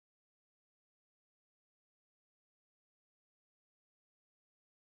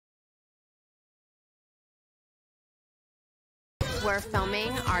We're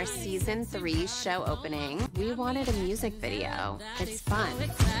filming our season 3 show opening. We wanted a music video. It's fun.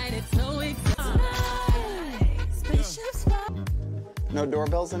 No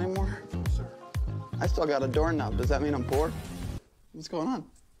doorbells anymore? I still got a doorknob. Does that mean I'm poor? What's going on?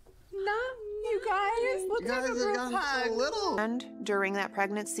 No, you guys. Look at the group hug. So little. And during that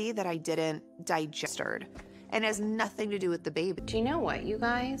pregnancy that I didn't digest. And has nothing to do with the baby. Do you know what, you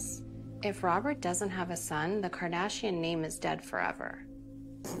guys? If Robert doesn't have a son, the Kardashian name is dead forever.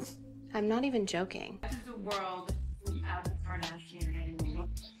 I'm not even joking. This is the world without the Kardashian name.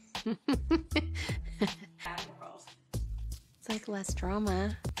 It's like less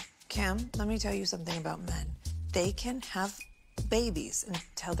drama. Kim, let me tell you something about men. They can have babies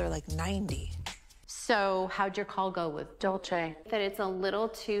until they're like 90. So how'd your call go with Dolce? That it's a little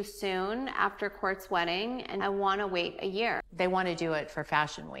too soon after Court's wedding, and I want to wait a year. They want to do it for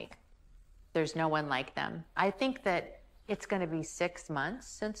Fashion Week. There's no one like them. I think that it's going to be 6 months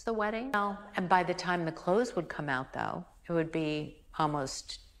since the wedding. And by the time the clothes would come out, though, it would be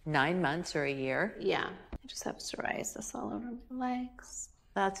almost 9 months or a year. Yeah, I just have psoriasis all over my legs.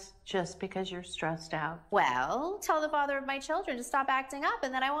 That's just because you're stressed out. Well, tell the father of my children to stop acting up,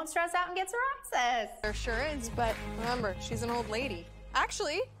 and then I won't stress out and get psoriasis. There sure is, but remember, she's an old lady.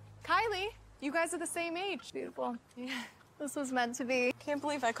 Actually, Kylie, you guys are the same age. Beautiful. Yeah, this was meant to be. Can't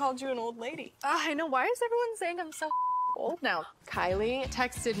believe I called you an old lady. I know, why is everyone saying I'm so old now? Kylie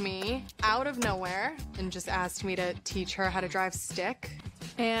texted me out of nowhere and just asked me to teach her how to drive stick.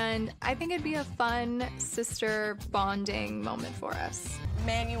 And I think it'd be a fun sister bonding moment for us.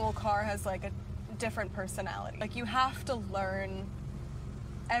 Manual car has like a different personality. Like you have to learn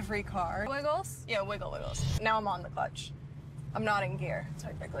every car. Wiggles? Yeah, wiggles. Now I'm on the clutch. I'm not in gear,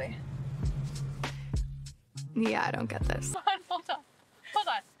 technically. Yeah, I don't get this. Hold on.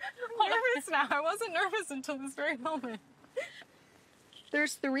 I'm nervous now. I wasn't nervous until this very moment.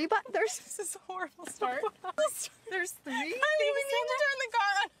 There's 3 buttons. This is a horrible start. There's 3? I didn't even need to turn the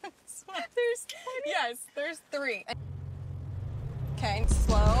car on. There's 20. Yes, there's 3. Okay,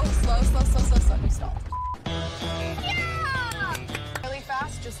 slow. You stall. Yeah! Really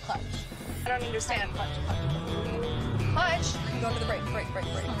fast, just clutch. I don't understand. Clutch. You go to the brake. We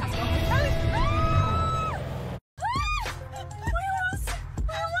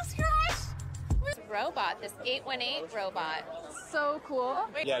almost crashed. Robot, this 818 robot. So cool.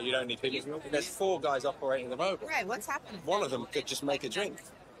 Yeah, you don't need figures. There's 4 guys operating the robot. Right, what's happening? One of them could just make a drink.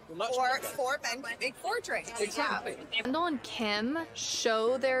 Four men make 4 drinks. Exactly. Kendall and Kim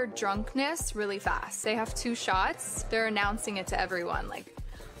show their drunkenness really fast. They have 2 shots. They're announcing it to everyone like,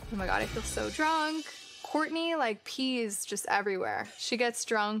 oh my God, I feel so drunk. Courtney like pees just everywhere. She gets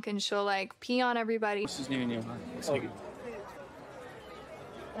drunk and she'll like pee on everybody. This is new in your mind.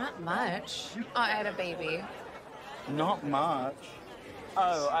 Not much. Oh, I had a baby. Not much.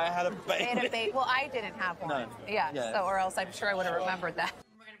 Oh, I had a baby. I had a baby. Well, I didn't have one. No. Yeah, Yeah. so or else I'm sure I would have remembered that.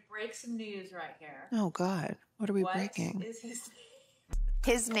 We're going to break some news right here. Oh God, what are we What breaking? is his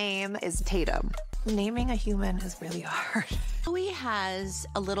His name is Tatum. Naming a human is really hard. Chloe has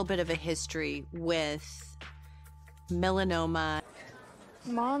a little bit of a history with melanoma.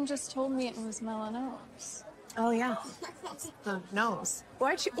 Mom just told me it was melanomas. Oh yeah, the nose.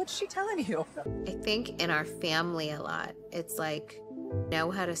 What's she telling you? I think in our family a lot, it's like, we know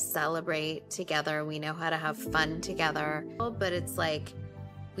how to celebrate together, we know how to have fun together, but it's like,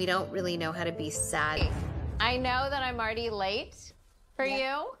 we don't really know how to be sad. I know that I'm already late for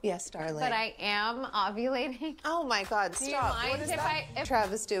you, Yes, darling. but I am ovulating. Oh my God, Do you stop. mind What is if that? I-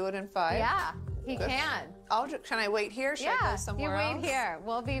 Travis do it in 5? Yeah, he can. Can I wait here? Should I Yeah, go somewhere you else? wait here.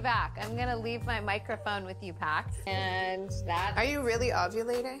 We'll be back. I'm gonna leave my microphone with you, Pax. And that. Are you really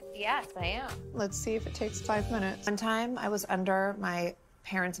ovulating? Yes, I am. Let's see if it takes 5 minutes. One time I was under my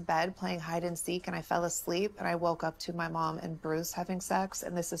parents' bed playing hide and seek and I fell asleep and I woke up to my mom and Bruce having sex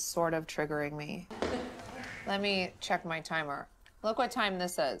and this is sort of triggering me. Let me check my timer. Look what time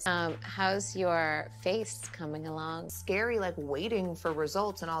this is. How's your face coming along? Scary, like waiting for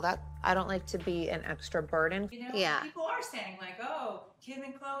results and all that. I don't like to be an extra burden. You know, Yeah. people are saying like, oh, Kim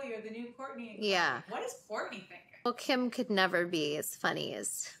and Chloe are the new Courtney and Chloe. Yeah. What is Courtney thinking? Well, Kim could never be as funny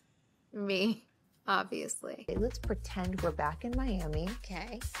as me, obviously. Okay, let's pretend we're back in Miami.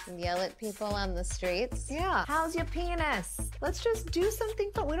 Okay. Yell at people on the streets. Yeah. How's your penis? Let's just do something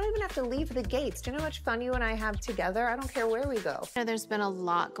fun. We don't even have to leave the gates. Do you know how much fun you and I have together? I don't care where we go. You know, there's been a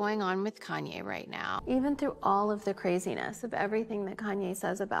lot going on with Kanye right now. Even through all of the craziness of everything that Kanye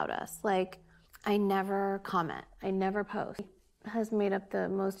says about us. Like, I never comment. I never post. He has made up the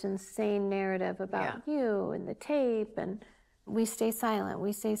most insane narrative about you and the tape and We stay silent.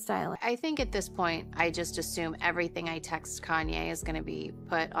 We stay silent. I think at this point, I just assume everything I text Kanye is going to be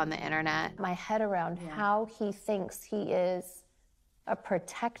put on the internet. My head around how he thinks he is a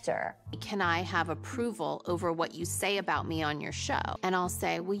protector. Can I have approval over what you say about me on your show? And I'll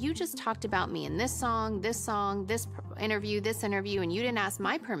say, well, you just talked about me in this interview, and you didn't ask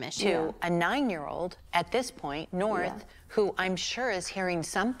my permission. To a 9-year-old at this point, North, who I'm sure is hearing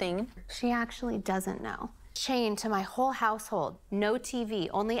something. She actually doesn't know. Chained to my whole household, no TV,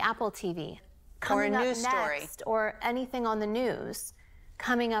 only Apple TV. Coming Or a up news story. next, or anything on the news,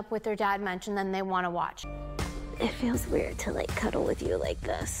 coming up with their dad mentioned, then they want to watch. It feels weird to like cuddle with you like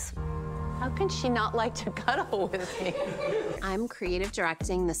this. How can she not like to cuddle with me? I'm creative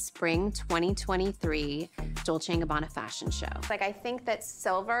directing the spring 2023 Dolce & Gabbana fashion show. Like, I think that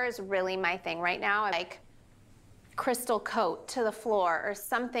silver is really my thing right now. Like, crystal coat to the floor or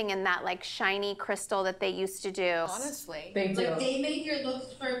something in that like shiny crystal that they used to do. Honestly. But they made your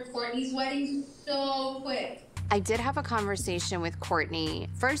looks for Courtney's wedding so quick. I did have a conversation with Courtney.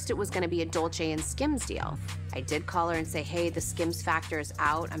 First, it was going to be a Dolce and Skims deal. I did call her and say, hey, the Skims factor is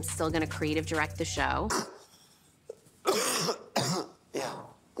out. I'm still going to creative direct the show. Yeah,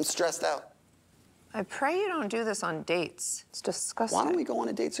 I'm stressed out. I pray you don't do this on dates. It's disgusting. Why don't we go on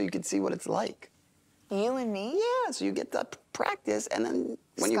a date so you can see what it's like? You and me? Yeah, so you get to practice, and then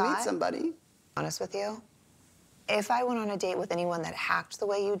when you meet Scott? somebody. Honest with you, if I went on a date with anyone that hacked the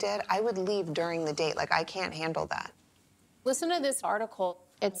way you did, I would leave during the date. Like, I can't handle that. Listen to this article.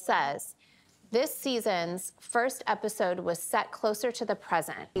 It says, this season's first episode was set closer to the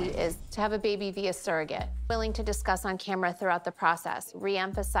present. He is to have a baby via surrogate. Willing to discuss on camera throughout the process.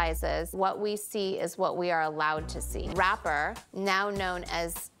 Reemphasizes what we see is what we are allowed to see. Rapper, now known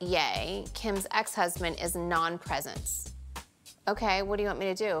as Ye, Kim's ex-husband is non-presence. Okay, what do you want me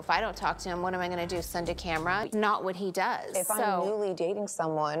to do? If I don't talk to him, what am I gonna do? Send a camera? Not what he does. If I'm newly dating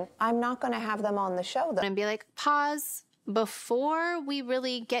someone, I'm not gonna have them on the show. And be like, pause. Before we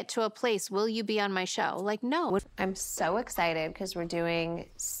really get to a place, will you be on my show? Like, no. I'm so excited because we're doing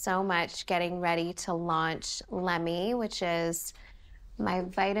so much, getting ready to launch Lemmy, which is my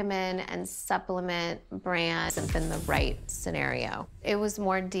vitamin and supplement brand. Hasn't been the right scenario. It was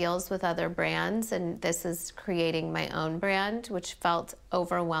more deals with other brands, and this is creating my own brand, which felt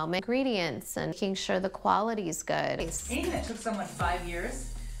overwhelming. Ingredients and making sure the quality's good. Anything that took someone 5 years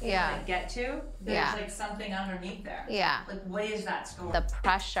to like, get to, there's like something underneath there. Yeah. Like, what is that story? The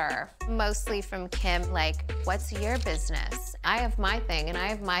pressure, mostly from Kim, like, what's your business? I have my thing and I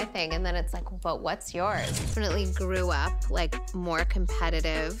have my thing, and then it's like, but what's yours? Definitely grew up like more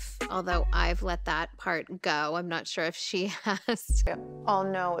competitive, although I've let that part go. I'm not sure if she has. I'll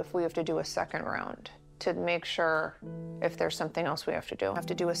know if we have to do a second round to make sure if there's something else we have to do. Have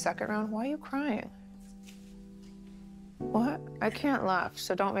to do a second round? Why are you crying? What? I can't laugh,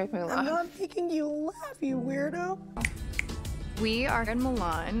 so don't make me laugh. I'm not making you laugh, you weirdo. We are in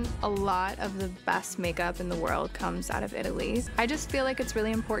Milan. A lot of the best makeup in the world comes out of Italy. I just feel like it's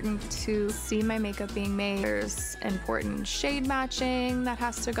really important to see my makeup being made. There's important shade matching that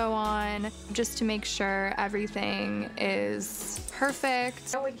has to go on just to make sure everything is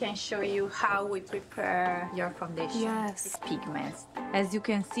perfect. Now we can show you how we prepare your foundation. Yes. Pigments. As you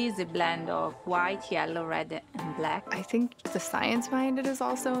can see, the blend of white, yellow, red, and black. I think the science behind it is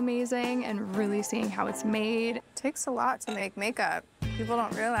also amazing, and really seeing how it's made. It takes a lot to make makeup. People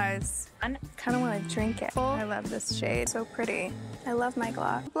don't realize. I kind of want to drink it. I love this shade. So pretty. I love my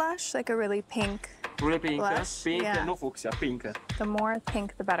gloss. Blush, like a really pink Really pink, blush. pink, Yeah. no fuchsia, pink. The more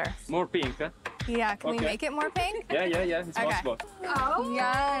pink, the better. More pink. Yeah, can we Okay. make it more pink? Yeah, it's Okay. possible. Oh,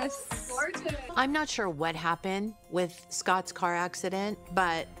 yes. Gorgeous. I'm not sure what happened with Scott's car accident,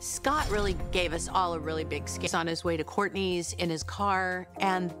 but Scott really gave us all a really big scare. He's on his way to Courtney's in his car,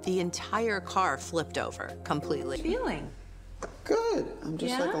 and the entire car flipped over completely. Feeling? Good. I'm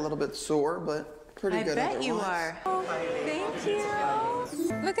just like a little bit sore, but pretty good otherwise. you are. Oh, thank you.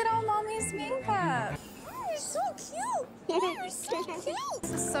 Look at all mommy's makeup. You're so cute. You're so cute.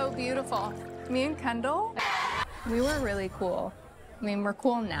 This is so beautiful. Me and Kendall, we were really cool. I mean, we're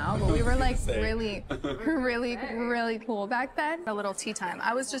cool now, but we were like really, really cool back then. A little tea time.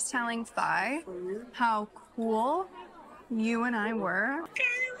 I was just telling Phi how cool you and I were.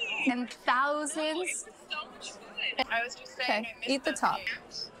 And thousands. I was just saying. Okay, eat the top.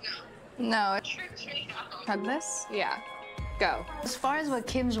 No. Hug this? Yeah. Go. As far as what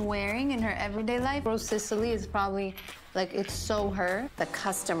Kim's wearing in her everyday life, Rose Sicily is probably, like, it's so her. The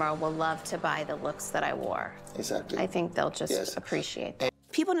customer will love to buy the looks that I wore. Exactly. I think they'll just appreciate that.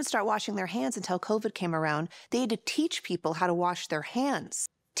 People didn't start washing their hands until COVID came around. They had to teach people how to wash their hands.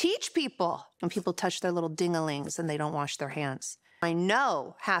 Teach people when people touch their little ding-a-lings and they don't wash their hands. I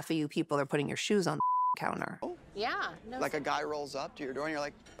know half of you people are putting your shoes on the counter. Yeah. No, Like a guy rolls up to your door and you're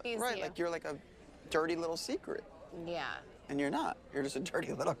like, right, like you're like a dirty little secret. yeah. And you're not. You're just a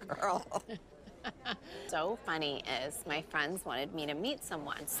dirty little girl. So funny is my friends wanted me to meet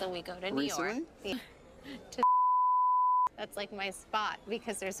someone, so we go to New York. That's like my spot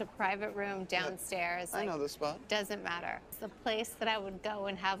because there's a private room downstairs. I know the spot. Doesn't matter. It's the place that I would go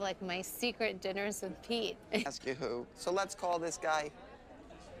and have like my secret dinners with Pete. Ask you who. So let's call this guy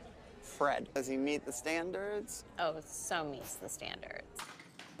Fred. Does he meet the standards? Oh, so meets the standards.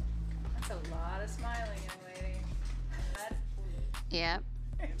 That's a lot of smiling, young lady. Yep.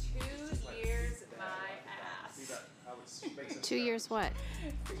 2 years my ass. 2 years what?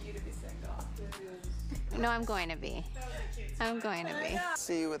 For you to be single. No, I'm going to be. I'm going to be.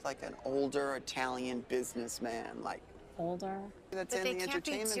 See you with like an older Italian businessman, like older. That's But in the they can't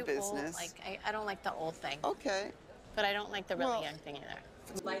be entertainment too business. old. Like I don't like the old thing. Okay. But I don't like the really young thing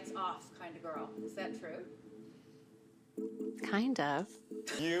either. Lights off kind of girl. Is that true? Kind of.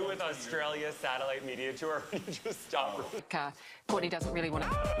 You with Australia's satellite media tour, you just stop. Courtney doesn't really want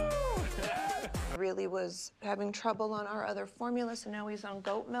to. Really was having trouble on our other formula, so now he's on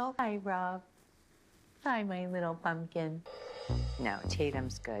goat milk. Hi, Rob. Hi, my little pumpkin. No,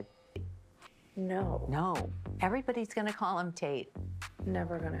 Tatum's good. No. No. Everybody's gonna call him Tate.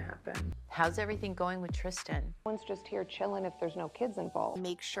 Never gonna happen. How's everything going with Tristan? One's just here chilling if there's no kids involved.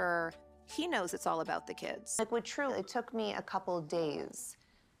 Make sure he knows it's all about the kids. Like with True, it took me a couple days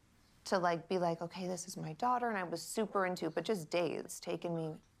to like be like, okay, this is my daughter, and I was super into it, but just days, taking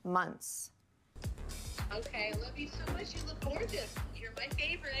me months. Okay, I love you so much. You look gorgeous. You're my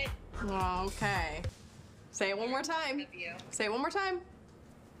favorite. Oh, okay. Say it one more time. Love you. Say it one more time.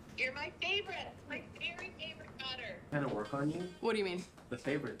 You're my favorite. My very favorite daughter. Kind of work on you? What do you mean? The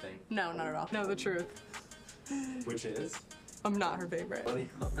favorite thing. No, not at all. No, the truth. Which is? I'm not her favorite. Money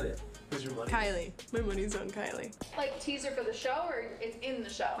confident. Who's your money? Kylie. My money's on Kylie. Like teaser for the show, or it's in the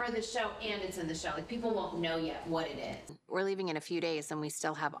show? For the show, and it's in the show. Like people won't know yet what it is. We're leaving in a few days, and we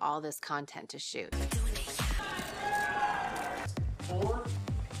still have all this content to shoot. 4,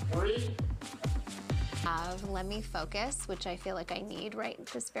 3. Let me focus, which I feel like I need right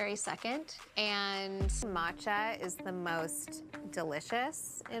this very second. And matcha is the most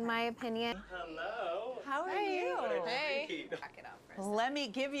delicious, in my opinion. Hello. How are you? Hey. Let me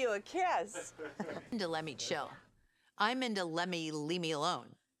give you a kiss. Into let me chill. I'm into let me leave me alone.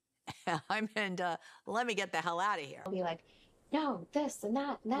 I'm into let me get the hell out of here. I'll be like, no, this and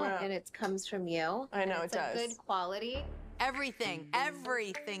that and that, Yeah. and it comes from you. I know, it's it does. a good quality. Everything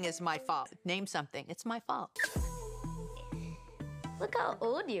is my fault. Name something. It's my fault. Look how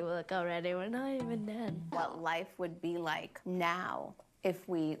old you look already. We're not even done. What life would be like now if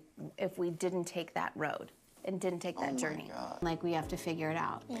we didn't take that road and didn't take that journey. God. Like we have to figure it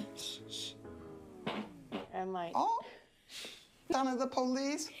out. I'm like, Oh, down at the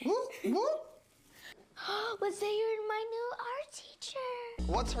police. Whoop, whoop. Let's say you're my new art teacher.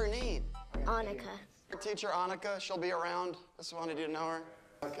 What's her name? Annika. Her teacher, Annika. She'll be around. Just wanted you to know her.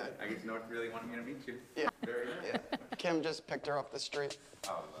 Okay. I get to know if you really wanted me to meet you. Yeah. Very good. Yeah. Kim just picked her off the street.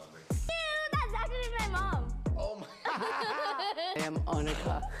 Oh, lovely. Ew, that's actually my mom. Oh my. I am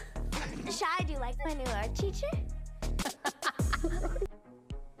Annika. Shy, do you like my new art teacher?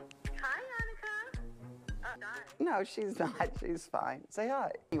 Hi, Annika. Hi. No, she's not. She's fine. Say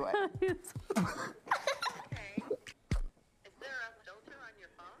hi. Anyway. Okay. Is there a filter on your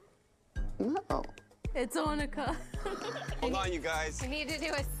phone? No. It's Annika. Hold on, you guys. we need to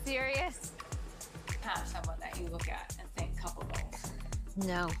do a serious. Have someone that you look at and think couple goals.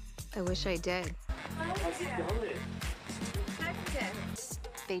 No, I wish I did. How's it going?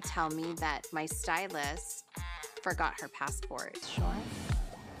 They tell me that my stylist forgot her passport. Sure.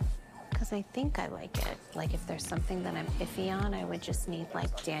 Because I think I like it. Like if there's something that I'm iffy on, I would just need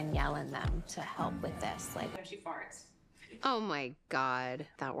like Danielle and them to help with this. Like When she farts. oh my God,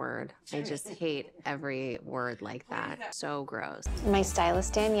 that word. I just hate every word like that. So gross. My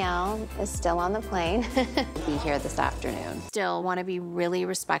stylist, Danielle, is still on the plane. Be here this afternoon. Still want to be really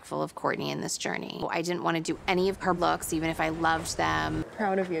respectful of Courtney in this journey. I didn't want to do any of her looks, even if I loved them.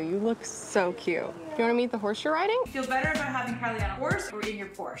 Proud of you. You look so cute. Do you want to meet the horse you're riding? Feel better about having Kylie on a horse or in your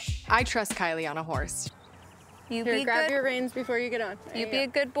Porsche? I trust Kylie on a horse. You Here, be grab good. your reins before you get on. You be a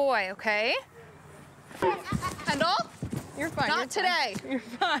good boy, okay? Kendall? You're fine. Not you're today. Fine. You're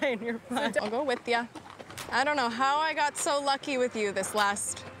fine. You're fine. I'll go with you. I don't know how I got so lucky with you this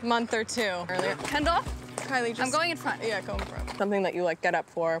last month or two. Earlier. Kendall? Kylie, just... I'm going in front. Yeah, go in front. Something that you like get up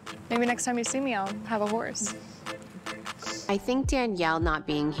for. Maybe next time you see me, I'll have a horse. I think Danielle not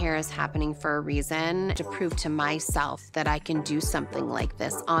being here is happening for a reason, to prove to myself that I can do something like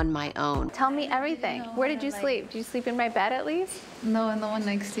this on my own. Tell me everything. Where did you sleep? Did you sleep in my bed at least? No, in the one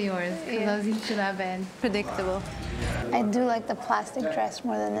next to yours, because I was used to that bed. Predictable. I do like the plastic dress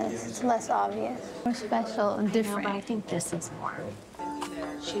more than this. It's less obvious. More special and different. But I think this is more.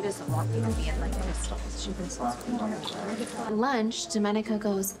 She doesn't want me to be in like crystals. She thinks At lunch, Domenica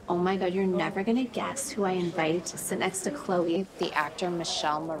goes, oh my God, you're never gonna guess who I invited to sit next to Chloe, the actor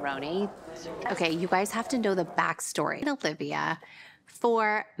Michelle Maroney. Okay, you guys have to know the backstory. Olivia,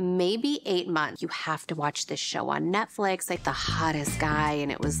 for maybe 8 months, you have to watch this show on Netflix, like the hottest guy,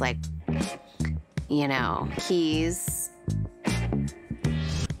 and it was like, you know, he's,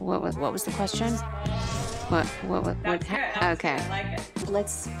 what was the question? What? Okay. I like it.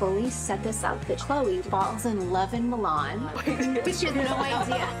 Let's fully set this up that Chloe falls in love in Milan. But she has no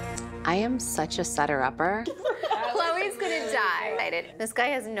idea. I am such a setter-upper. Chloe's gonna die. This guy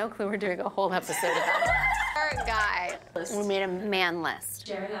has no clue we're doing a whole episode of that. Poor guy. We made a man list.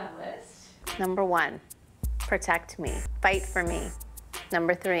 Share that list. Number 1, protect me, fight for me.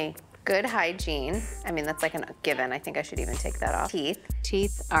 Number 3, good hygiene. I mean, that's like a given. I think I should even take that off.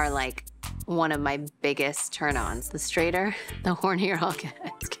 Teeth are like one of my biggest turn-ons. The straighter, the hornier I'll get.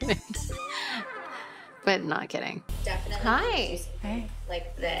 Just kidding. But not kidding. Definitely. Hi. Hey.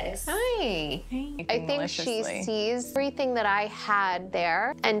 Like this. Hi. I think she sees everything that I had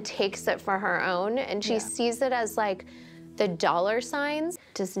there and takes it for her own, and she sees it as like the dollar signs.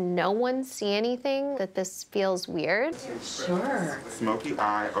 Does no one see anything that this feels weird? Sure. Smoky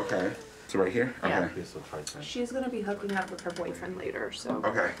eye, okay. So right here? Yeah. Okay. She's gonna be hooking up with her boyfriend later, so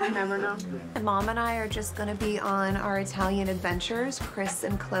Okay. you never know. Mom and I are just gonna be on our Italian adventures. Chris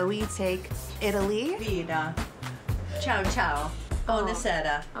and Chloe take Italy. Vida. Ciao, ciao.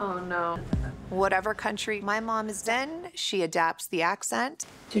 Buonasera. Oh no. Whatever country my mom is in, she adapts the accent.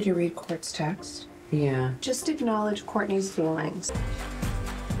 Did you read Court's text? Yeah. Just acknowledge Courtney's feelings.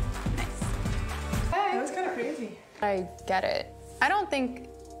 Hey. That was kind of crazy. I get it. I don't think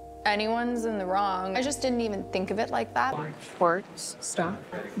anyone's in the wrong. I just didn't even think of it like that. Courts, stop.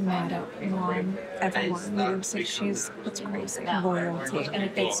 Mad at Mom. Everyone knows that it's crazy. Loyalty.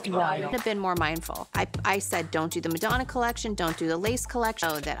 It's wild. I've been more mindful. I said, don't do the Madonna collection, don't do the lace collection.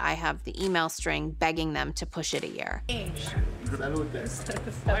 So that I have the email string begging them to push it a year.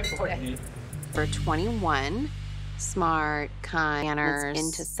 For 21, smart, kind, manners,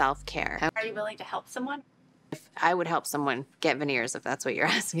 into self-care. Are you willing to help someone? I would help someone get veneers if that's what you're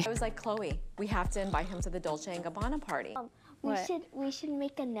asking. I was like, Chloe, we have to invite him to the Dolce & Gabbana party. We should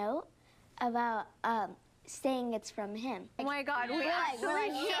make a note about saying it's from him. Oh my God, we we're like,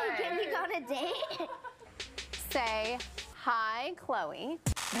 should. hey, can we go on a date? Say, hi, Chloe.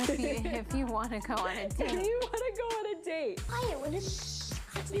 If you want to go on a date. If you want to go on a date. Quiet,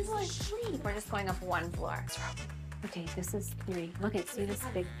 people are asleep. We're just going up 1 floor. Okay, this is 3. Look at, see this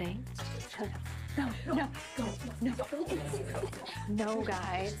big thing? No. No,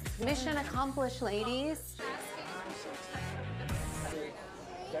 guys. Mission accomplished, ladies.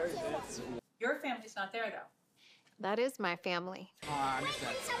 Your family's not there, though. That is my family. Someone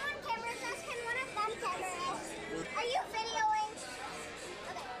cameras us. Can one of them camera us? Are you videoing?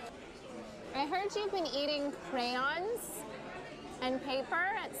 I heard you've been eating crayons and paper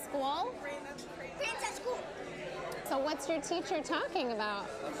at school. Crayons at school. So what's your teacher talking about?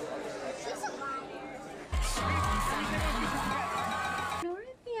 She's a liar.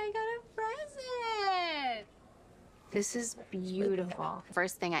 Dorothy, I got a present. This is beautiful.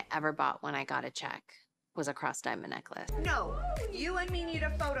 First thing I ever bought when I got a check was a cross diamond necklace. No, you and me need a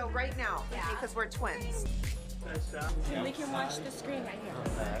photo right now because we're twins. We can watch the screen right here.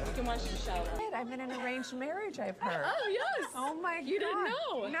 We can watch the show. I'm in an arranged marriage, I've heard. Oh, yes. Oh my God. You didn't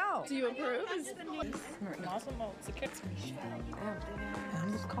know? No. Do you approve? I'm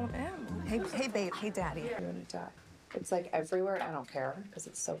just calling him. Hey, babe. Hey, daddy. It's like everywhere. I don't care because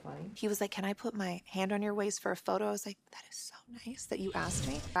it's so funny. He was like, can I put my hand on your waist for a photo? I was like, that is so nice that you asked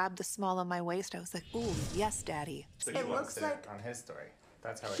me. Grabbed the small of my waist. I was like, ooh, yes, daddy. So it looks like on his story.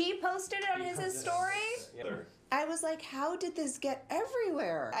 That's how He posted it on his story? Yeah. I was like, how did this get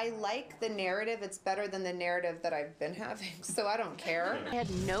everywhere? I like the narrative. It's better than the narrative that I've been having, so I don't care. I had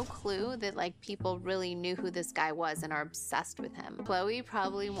no clue that like people really knew who this guy was and are obsessed with him. Chloe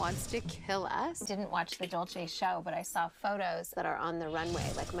probably wants to kill us. Didn't watch the Dolce show, but I saw photos that are on the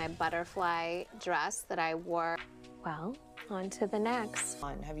runway, like my butterfly dress that I wore. Well, on to the next.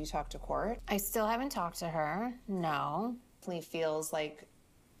 Have you talked to Court? I still haven't talked to her. No. Feels like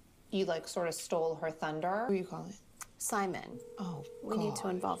you like sort of stole her thunder. Who are you calling? Simon. Oh, we need to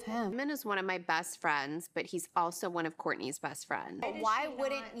involve him. Simon is one of my best friends, but he's also one of Courtney's best friends. Why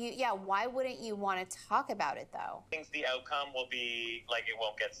wouldn't you? Yeah, why wouldn't you want to talk about it though? Thinks the outcome will be like it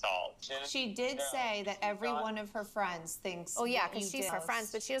won't get solved. She did say that every one of her friends thinks. Oh yeah, that because you she's did. her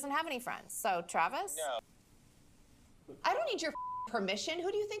friends, but she doesn't have any friends. So Travis. No. I don't need your permission.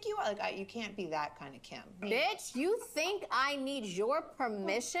 Who do you think you are? Like, you can't be that kind of Kim. Bitch, you think I need your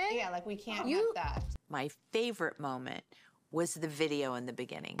permission? Yeah, like we can't have that. My favorite moment was the video in the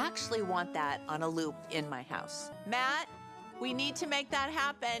beginning. I actually want that on a loop in my house. Matt, we need to make that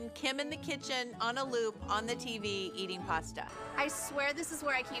happen. Kim in the kitchen, on a loop, on the TV, eating pasta. I swear this is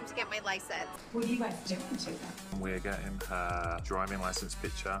where I came to get my license. What are you guys doing to them? We're getting her driving license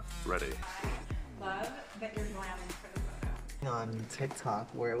picture ready. Love that you're glamming for the photo. On TikTok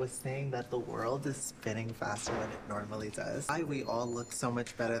where it was saying that the world is spinning faster than it normally does. Why we all look so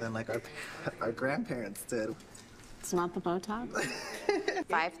much better than like our grandparents did. It's not the Botox.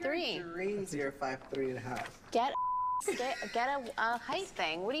 5'3". Dreams, you're 5'3.5". Get a height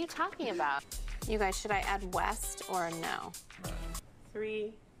thing. What are you talking about? You guys, should I add West or no?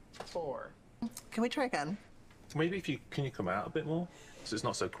 3, 4. Can we try again? Maybe can you come out a bit more? So it's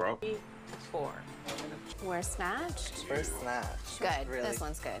not so cropped. 3, 4. We're snatched. We're snatched. Good. Really. This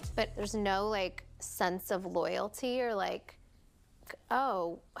one's good. But there's no like sense of loyalty or like,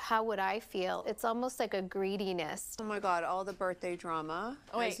 oh, how would I feel? It's almost like a greediness. Oh my God, all the birthday drama,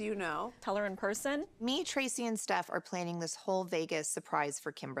 as you know. Tell her in person. Me, Tracy, and Steph are planning this whole Vegas surprise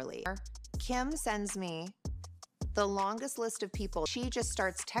for Kimberly. Kim sends me the longest list of people. She just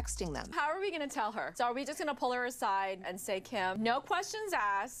starts texting them. How are we gonna tell her? So are we just gonna pull her aside and say, Kim, no questions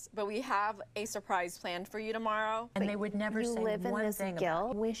asked, but we have a surprise planned for you tomorrow? And they would never say one thing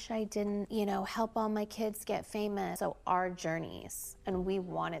about it. Wish I didn't, help all my kids get famous. So our journeys, and we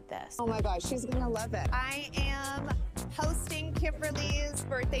wanted this. Oh my gosh, she's gonna love it. I am hosting Kimberly's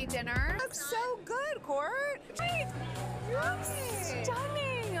birthday dinner. Looks so good, Court. Wait, you look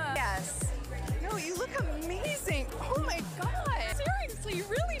stunning. Yes. No, you look amazing. Oh my God. Seriously, you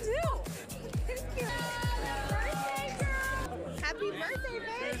really do. Thank you. Birthday girl. Happy birthday,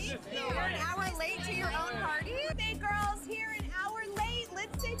 babe. You're an hour late to your own party. Birthday girl's here an hour late.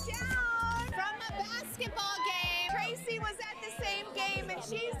 Let's sit down. From a basketball game. Tracy was at the same game and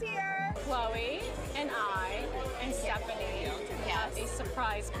she's here. Chloe and I and Stephanie have a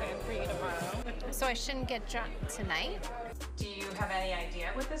surprise plan for you tomorrow. So I shouldn't get drunk tonight? Do you have any idea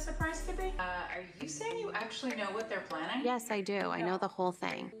what the surprise could be? Are you saying you actually know what they're planning? Yes, I do. I know the whole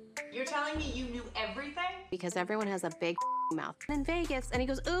thing. You're telling me you knew everything? Because everyone has a big mouth in Vegas. And he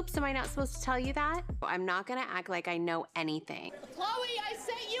goes, oops, am I not supposed to tell you that? I'm not gonna act like I know anything. Chloe, I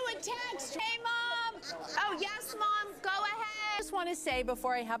sent you a text. Hey, Mom. Oh, yes, Mom. Go ahead. I just want to say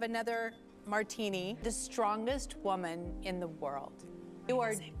before I have another martini, the strongest woman in the world. You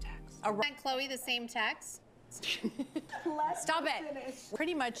are Sent Chloe the same text? Stop it.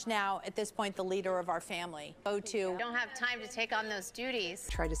 Pretty much now, at this point, the leader of our family. I don't have time to take on those duties.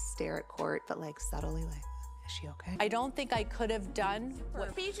 Try to stare at Court, but like subtly like, is she okay? I don't think I could have done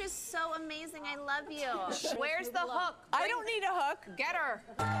what... Beach is so amazing. I love you. Where's the hook? I don't need a hook. Get her.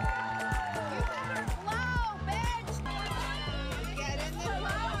 You better flow, bitch. Get in the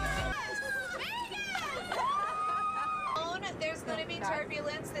Vegas. There's gonna be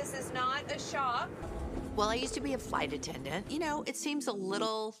turbulence. This is not a shock. Well, I used to be a flight attendant. It seems a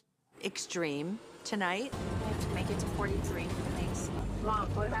little extreme tonight. I have to make it to 43. Thanks. Mom,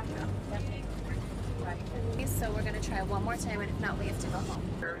 what happened? So we're gonna try one more time, and if not, we have to go home.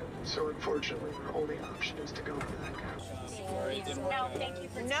 So unfortunately, our only option is to go for that guy.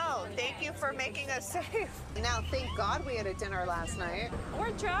 No, thank you for making us safe. Now, thank God we had a dinner last night.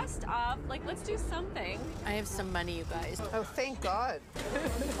 We're dressed up. Like, let's do something. I have some money, you guys. Oh, thank God.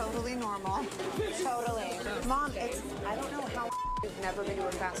 Totally normal. Totally. Mom, I don't know how you've never been to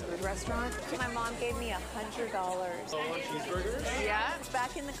a fast food restaurant. My mom gave me $100. Cheeseburgers? Yeah, it's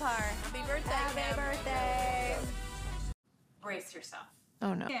back in the car. Happy birthday, Happy birthday. Brace yourself.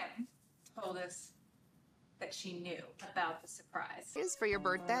 Oh, no. Kim told us that she knew about the surprise. Is for your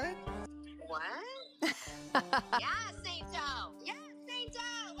birthday? What? Yeah, Saint Joe. Yeah, Saint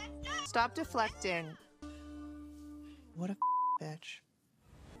Joe. Let's go. Stop deflecting. What a bitch.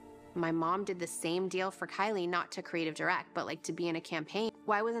 My mom did the same deal for Kylie, not to creative direct, but like to be in a campaign.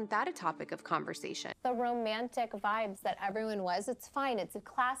 Why wasn't that a topic of conversation? The romantic vibes that everyone was, it's fine. It's a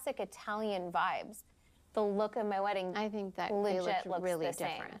classic Italian vibes. The look of my wedding, I think that legit looks really the same.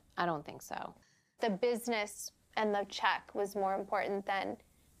 different. I don't think so. The business and the check was more important than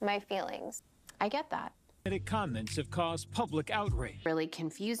my feelings. I get that. Comments have caused public outrage. Really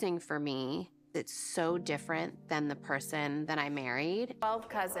confusing for me It's so different than the person that I married. 12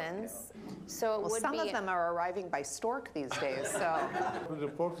 cousins, so it Well, would some be... of them are arriving by stork these days, so. The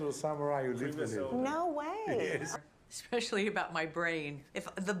portrait samurai you live with it. No way. Yes. Especially about my brain.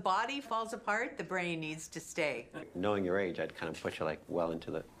 If the body falls apart, the brain needs to stay. Knowing your age, I'd kind of put you like well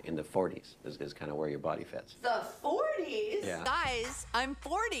into the 40s is kind of where your body fits. The 40s? Yeah. Guys, I'm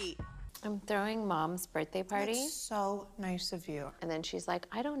 40. I'm throwing Mom's birthday party. That's so nice of you. And then she's like,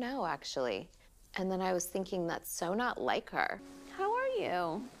 I don't know, actually. And then I was thinking, that's so not like her. How are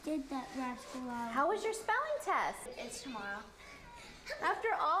you? Did that rascal out. How was your spelling test? It's tomorrow. After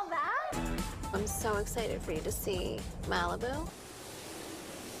all that? I'm so excited for you to see Malibu.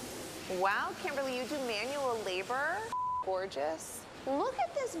 Wow, Kimberly, you do manual labor? Gorgeous. Look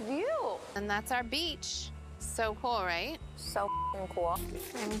at this view. And that's our beach. So cool, right? So cool.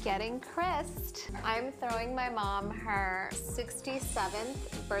 I'm getting Christ. I'm throwing my mom her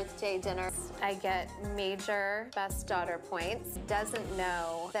 67th birthday dinner. I get major best daughter points. Doesn't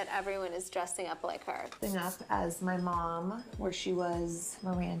know that everyone is dressing up like her. Up as my mom, where she was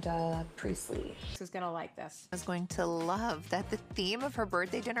Miranda Priestley. Who's gonna like this? I was going to love that the theme of her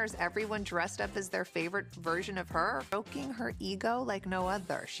birthday dinner is everyone dressed up as their favorite version of her, stroking her ego like no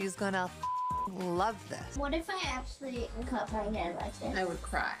other. She's gonna love this. What if I actually cut my hair like this? I would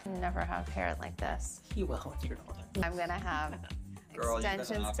cry. Never have hair like this. You will when you're older. I'm gonna have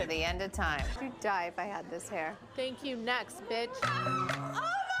extensions to the end of time. I'd die if I had this hair. Thank you. Next, bitch. Oh my God,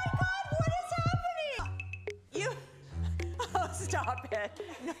 what is happening? You, oh, stop it.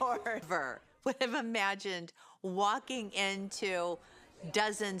 Never would have imagined walking into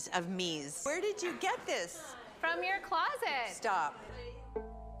dozens of me's. Where did you get this? From your closet. Stop.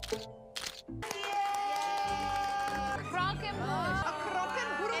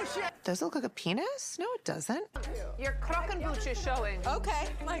 Does it look like a penis? No, it doesn't. Your crockenbooch is showing. Okay,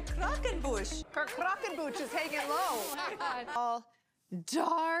 my crockenbush. Her crockenbooch is hanging low. Oh,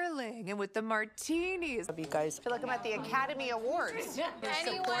 darling, and with the martinis. You guys. I feel like I'm at the Academy Awards.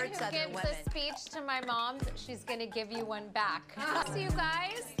 Anyone who gives a speech to my mom, she's gonna give you one back. So you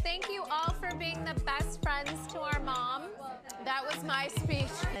guys, thank you all for being the best friends to our mom. That was my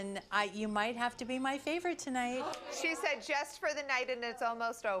speech. And you might have to be my favorite tonight. She said just for the night and it's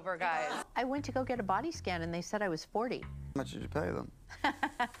almost over, guys. I went to go get a body scan and they said I was 40. How much did you pay them?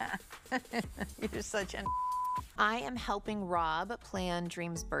 You're such an... I am helping Rob plan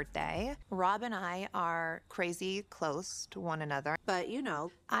Dream's birthday. Rob and I are crazy close to one another. But, you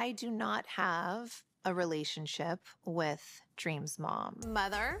know, I do not have a relationship with Dream's mom.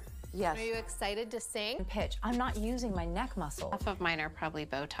 Mother? Yes. Are you excited to sing? Pitch. I'm not using my neck muscle. Half of mine are probably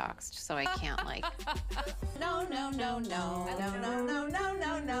Botoxed, so I can't like... No, no, no, no, no, no, no,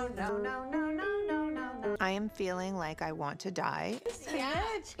 no, no, no, no, no, no, no. I am feeling like I want to die.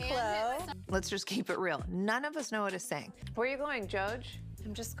 Let's just keep it real. None of us know how to sing. Where are you going, Judge?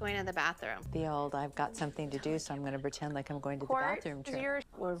 I'm just going to the bathroom. The old, I've got something to do, so I'm going to pretend like I'm going to the bathroom trip.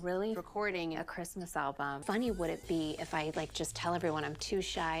 We're really recording a Christmas album. Funny would it be if I like just tell everyone I'm too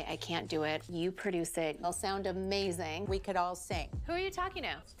shy, I can't do it. You produce it. It'll sound amazing. We could all sing. Who are you talking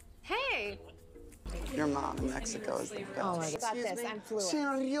to? Hey. Your mom in Mexico is the best. Oh my God. Got this. I'm fluent.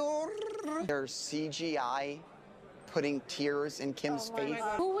 Senor. There's CGI putting tears in Kim's face.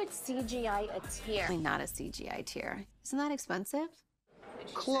 Who would CGI a tear? Not a CGI tear. Isn't that expensive?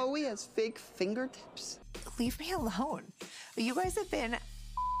 Chloe has fake fingertips. Leave me alone. You guys have been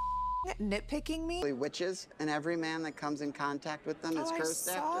nitpicking me. Witches, and every man that comes in contact with them is cursed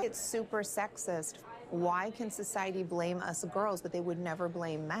after. It's super sexist. Why can society blame us girls, but they would never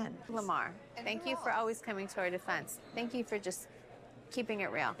blame men? Lamar, thank you for always coming to our defense. Thank you for just keeping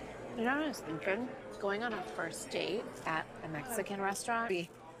it real. You know what I was thinking? Going on a first date at a Mexican restaurant.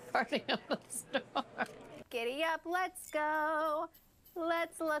 Party on the star. Giddy up, let's go.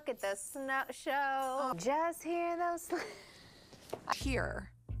 Let's look at the snow show. Just hear those. Here,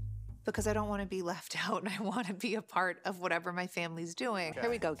 because I don't want to be left out and I want to be a part of whatever my family's doing. Here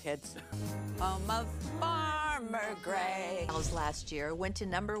we go, kids. Home of Farmer Gray. Last year went to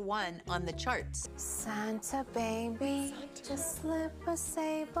 #1 on the charts. Santa baby, just slip a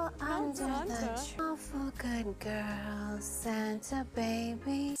sable under the tree. Awful good girl, Santa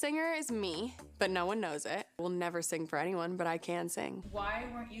baby. Singer is me, but no one knows it. We'll never sing for anyone, but I can sing. Why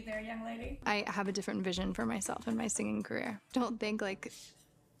weren't you there, young lady? I have a different vision for myself and my singing career. Don't think like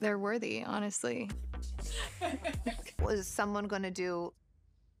they're worthy, honestly. Was someone going to do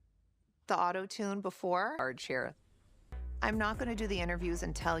the auto-tune before? Hard cheer. I'm not going to do the interviews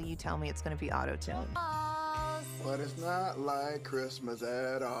until you tell me it's going to be auto-tune. But it's not like Christmas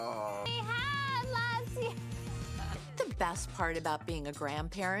at all. The best part about being a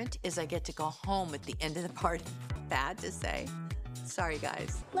grandparent is I get to go home at the end of the party. Bad to say. Sorry,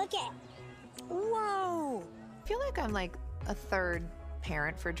 guys. Look it. Whoa. I feel like I'm like a third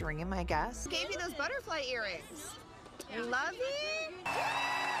parent for Dream, I guess. Gave you those butterfly earrings. Love it.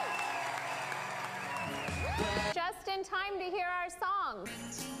 Just in time to hear our song.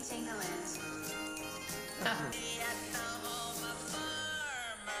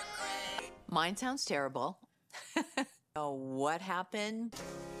 Mine sounds terrible. Oh, what happened?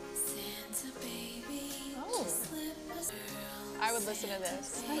 Oh. I would listen to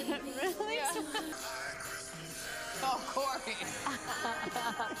this. Really? Yeah. Oh, Corey.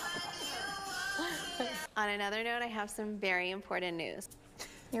 On another note, I have some very important news.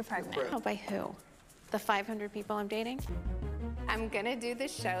 You're pregnant. Oh, by who? The 500 people I'm dating? I'm gonna do the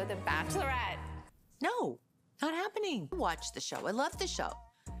show The Bachelorette. No, not happening. I watched the show. I love the show.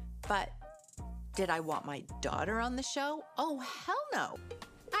 But did I want my daughter on the show? Oh, hell no.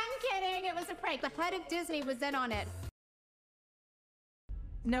 I'm kidding. It was a prank. The head of Disney was in on it.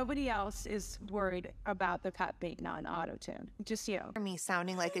 Nobody else is worried about the cat being on auto-tune. Just you. Me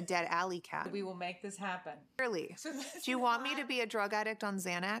sounding like a dead alley cat. We will make this happen. Really? Do you want me to be a drug addict on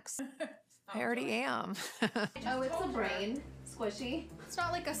Xanax? I already am. Oh, it's a brain. Squishy. It's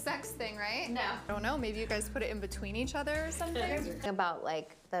not like a sex thing, right? No. I don't know. Maybe you guys put it in between each other or something. About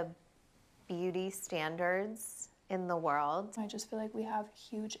like the beauty standards in the world. I just feel like we have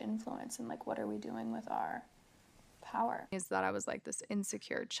huge influence in like what are we doing with our power. Is that I was like this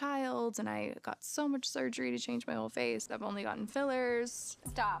insecure child and I got so much surgery to change my whole face. I've only gotten fillers.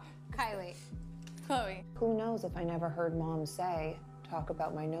 Stop. Kylie. Chloe. Who knows if I never heard Mom talk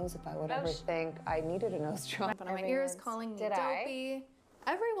about my nose if I would ever think I needed a nose job. But my ears calling me dopey.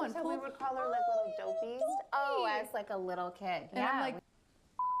 Everyone So we would call her like little dopies? Oh, as like a little kid. And I'm like,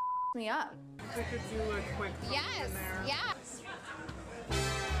 me up. We could do a quick Yes, yes.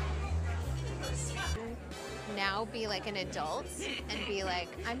 Now be like an adult and be like,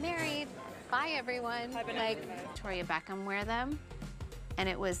 I'm married. Bye, everyone. Like Victoria Beckham wear them. And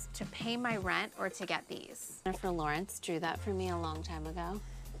it was to pay my rent or to get these. Jennifer Lawrence drew that for me a long time ago.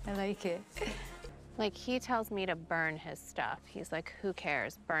 I like it. Like, he tells me to burn his stuff. He's like, who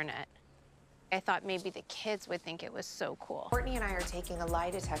cares? Burn it. I thought maybe the kids would think it was so cool. Courtney and I are taking a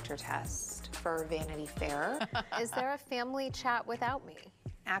lie detector test for Vanity Fair. Is there a family chat without me?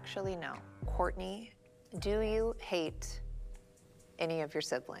 Actually, no. Courtney, do you hate any of your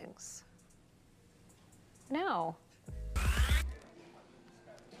siblings? No.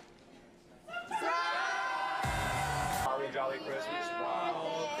 Holly Jolly Christmas.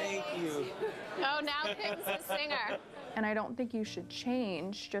 Wow, thank you. Oh, now Kim's the singer. And I don't think you should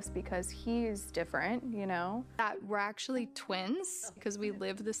change just because he's different, you know? That we're actually twins because we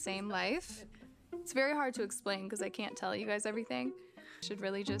live the same life. It's very hard to explain because I can't tell you guys everything. We should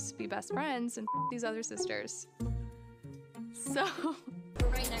really just be best friends and these other sisters. So. We're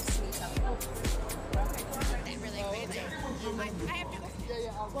right next to each other. Really crazy. I have to go.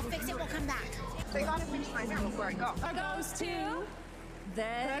 We'll fix it, we'll come back. They gotta fix my hair before I go. Goes to the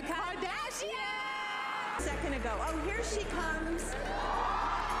Kardashians! A second ago. Oh, here she comes.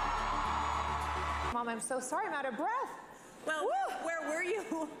 Mom, I'm so sorry, I'm out of breath. Well, where were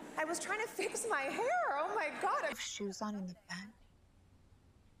you? I was trying to fix my hair. Oh my God. I have shoes on in the bed.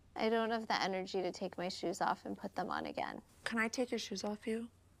 I don't have the energy to take my shoes off and put them on again. Can I take your shoes off you?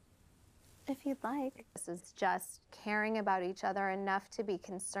 If you'd like. This is just caring about each other enough to be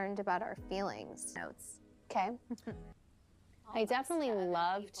concerned about our feelings. Notes. Okay? I definitely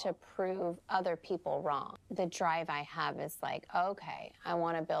love to prove other people wrong. The drive I have is like, okay, I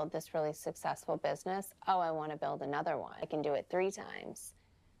want to build this really successful business. Oh, I want to build another one. I can do it 3 times.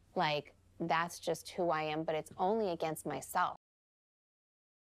 Like, that's just who I am, but it's only against myself.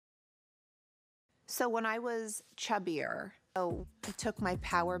 So when I was chubbier, I took my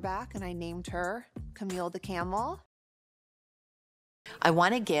power back and I named her Camille the Camel. I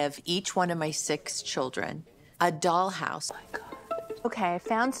want to give each one of my 6 children a dollhouse. Oh my God. Okay, I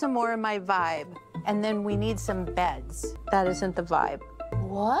found some more of my vibe, and then we need some beds. That isn't the vibe.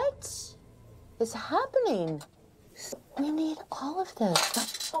 What is happening? We need all of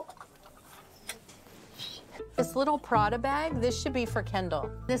this. This little Prada bag, this should be for Kendall.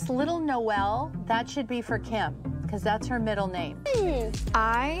 This little Noelle, that should be for Kim, because that's her middle name.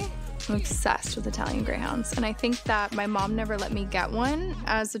 I am obsessed with Italian Greyhounds, and I think that my mom never let me get one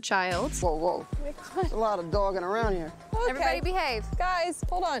as a child. Whoa, whoa. There's a lot of dogging around here. Okay. Everybody behave. Guys,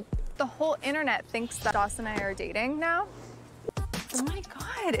 hold on. The whole internet thinks that Dawson and I are dating now. Oh my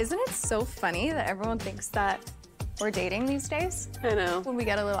God, isn't it so funny that everyone thinks that we're dating these days. I know. When we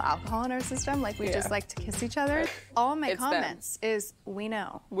get a little alcohol in our system, like we just like to kiss each other. All my comments is, we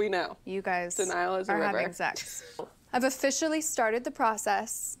know. We know. You guys Denial is a are river. having sex. I've officially started the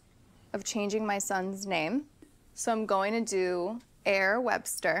process of changing my son's name. So I'm going to do Air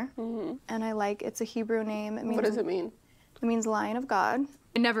Webster. And it's a Hebrew name. It means, What does it mean? It means Lion of God.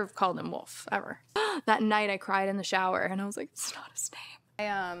 I never called him Wolf, ever. That night I cried in the shower and I was like, it's not his name.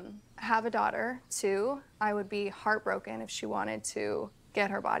 I have a daughter, too. I would be heartbroken if she wanted to get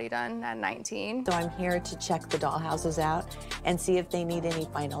her body done at 19. So I'm here to check the dollhouses out and see if they need any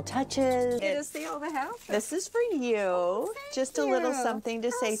final touches. Get to see all the house. This is for you. Just a little something to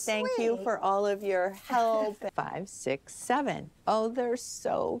say thank you for all of your help. 5, 6, 7. Oh, they're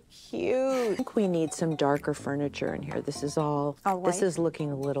so cute. I think we need some darker furniture in here. This is all this is looking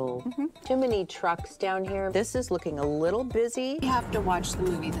a little, too many trucks down here. This is looking a little busy. You have to watch the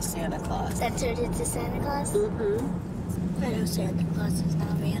movie The Santa Claus. That's what it's a Santa Claus? I know Santa Claus is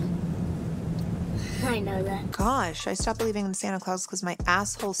not real. I know that. Gosh, I stopped believing in Santa Claus because my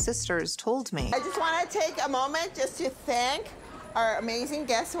asshole sisters told me. I just want to take a moment just to thank our amazing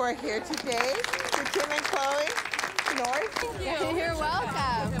guests who are here today. To Kim and Chloe North. You're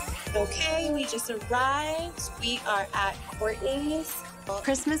welcome. Okay, we just arrived. We are at Courtney's.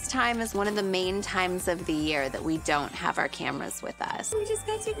 Christmas time is one of the main times of the year that we don't have our cameras with us. We just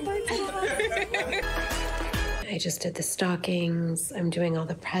got to Courtney's. I just did the stockings. I'm doing all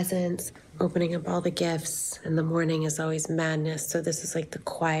the presents, opening up all the gifts. And the morning is always madness. So this is like the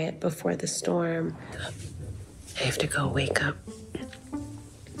quiet before the storm. I have to go wake up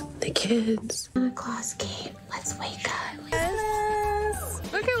the kids. Santa Claus came. Let's wake up. Yes.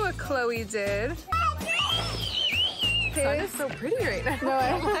 Look at what Chloe did. Sun is so pretty right now.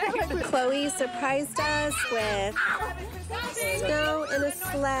 No, Chloe surprised us with snow and a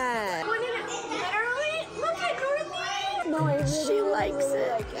sled. No, she likes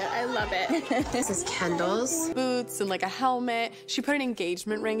it. I love it. This is Kendall's. Boots and like a helmet. She put an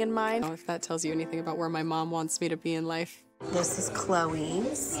engagement ring in mine. If that tells you anything about where my mom wants me to be in life. This is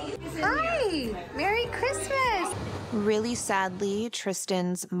Chloe's. Hi! Merry Christmas! Really sadly,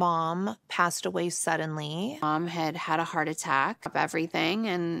 Tristan's mom passed away suddenly. Mom had a heart attack of everything,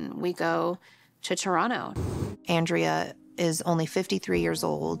 and we go to Toronto. Andrea is only 53 years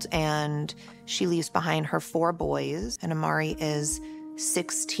old, and she leaves behind her 4 boys. And Amari is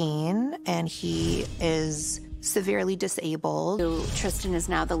 16, and he is severely disabled. Who Tristan is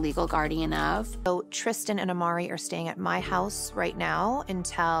now the legal guardian of. So Tristan and Amari are staying at my house right now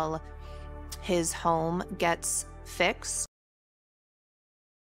until his home gets fixed.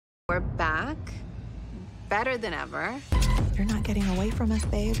 We're back, better than ever. You're not getting away from us,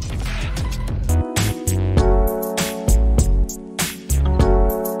 babe.